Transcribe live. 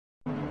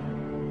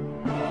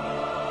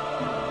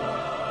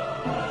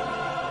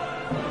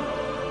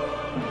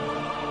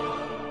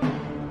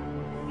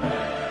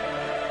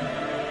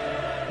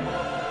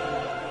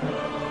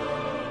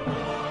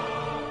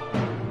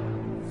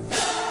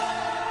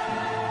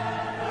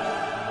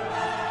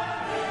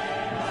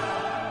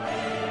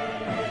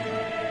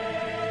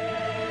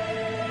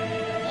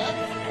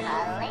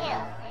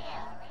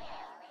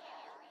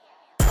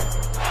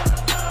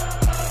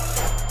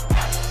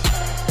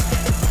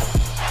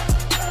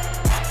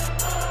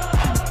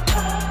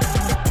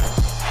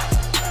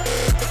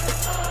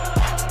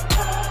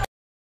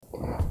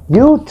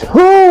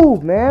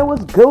YouTube, man,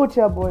 what's good with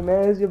y'all, boy,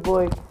 man? It's your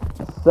boy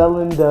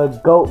Sellin the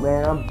GOAT,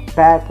 man. I'm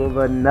back with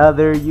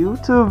another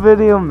YouTube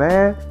video,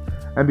 man.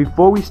 And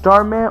before we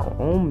start, man,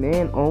 oh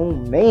man,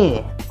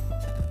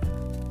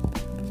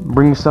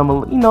 bring some, a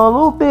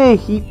little bit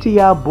of heat to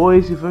y'all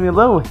boys. You feel me? A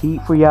little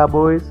heat for y'all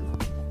boys.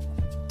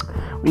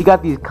 We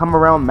got these come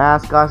around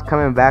mascots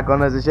coming back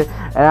on us and shit,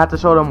 and I have to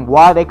show them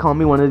why they call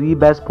me one of the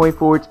best point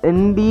forwards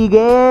in the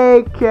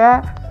game,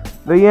 cat.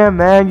 But yeah,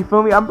 man, you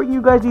feel me? I'm bringing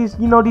you guys these,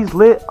 these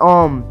lit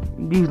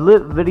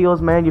videos,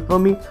 man. You feel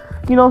me?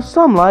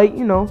 Some light,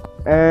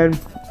 And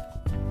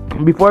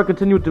before I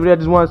continue with the video, I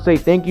just want to say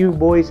thank you,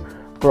 boys,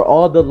 for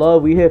all the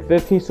love. We hit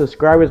 15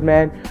 subscribers,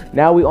 man.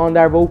 Now we on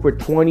that road for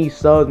 20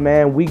 subs,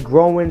 man. We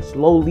growing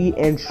slowly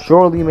and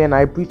surely, man.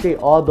 I appreciate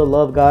all the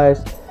love,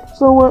 guys.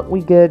 So what?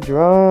 We get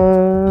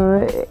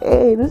drunk.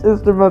 Hey, this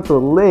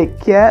instrumental lit,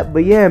 cat.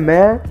 But yeah,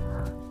 man.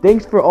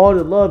 Thanks for all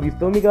the love, you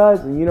feel me, guys?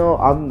 And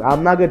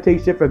I'm not gonna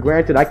take shit for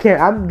granted.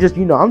 I'm just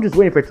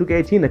waiting for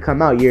 2K18 to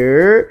come out.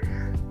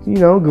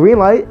 Green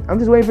light. I'm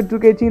just waiting for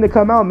 2K18 to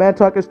come out, man,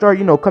 so I can start,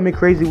 coming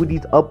crazy with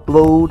these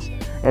uploads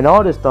and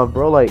all this stuff,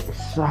 bro. Like,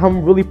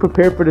 I'm really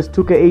prepared for this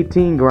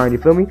 2K18 grind, you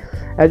feel me?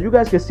 As you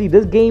guys can see,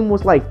 this game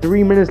was like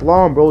 3 minutes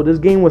long, bro. This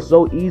game was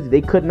so easy.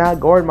 They could not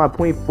guard my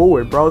point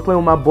forward, bro. I was playing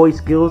with my boy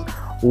Skills,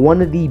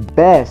 one of the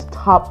best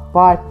top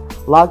 5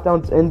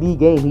 lockdowns in the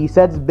game. He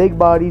sets big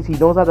bodies. He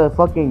knows how to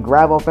fucking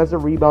grab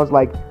offensive rebounds.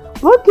 Like,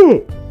 look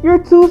it,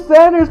 you're 2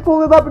 centers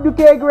pulling up and you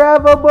can't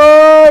grab a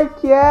boy,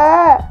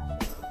 cat.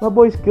 My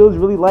boy Skills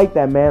really like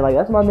that, man. Like,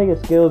 that's my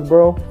nigga Skills,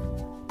 bro.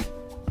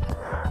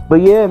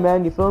 But yeah,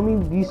 man, you feel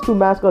me? These 2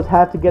 mascots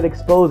have to get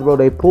exposed, bro.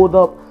 They pulled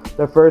up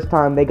the first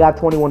time, they got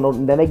 21,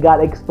 and then they got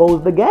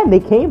exposed again. They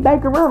came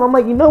back around. I'm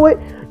like, you know what?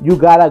 You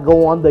gotta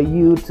go on the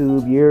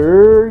YouTube.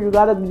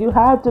 You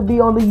have to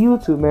be on the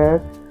YouTube,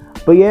 man.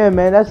 But yeah,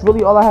 man, that's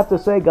really all I have to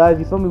say, guys.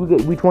 You feel me?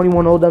 We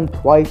 21-0'd them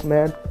twice,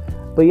 man.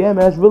 But yeah, man,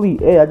 that's really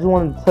it. I just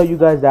wanted to tell you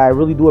guys that I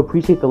really do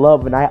appreciate the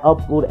love, and I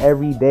upload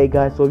every day,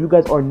 guys. So if you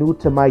guys are new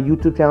to my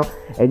YouTube channel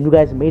and you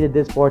guys made it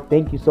this far,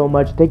 thank you so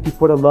much. Thank you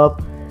for the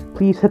love.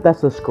 Please hit that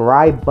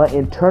subscribe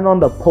button. Turn on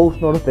the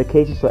post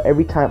notification so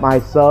every time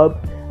I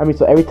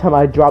every time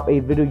I drop a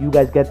video, you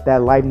guys get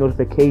that live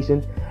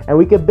notification, and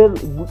we could be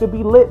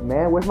lit,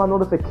 man. Where's my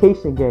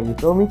notification gang? You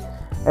feel me?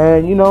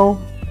 And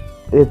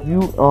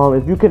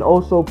if you can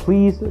also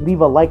please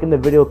leave a like in the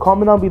video,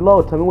 comment down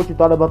below, tell me what you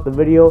thought about the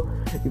video.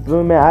 You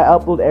feel me, man? I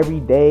upload every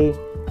day,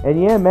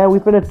 and yeah, man, we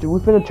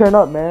finna turn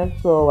up, man.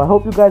 So I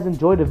hope you guys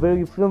enjoyed the video.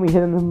 You feel me,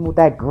 hitting them with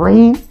that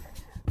green.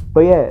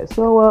 But yeah,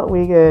 so what?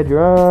 We get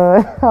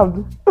drunk.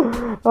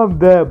 I'm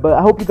dead, but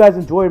I hope you guys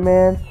enjoyed,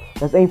 man.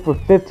 Let's aim for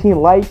 15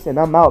 likes, and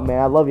I'm out,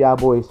 man. I love y'all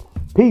boys.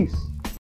 Peace.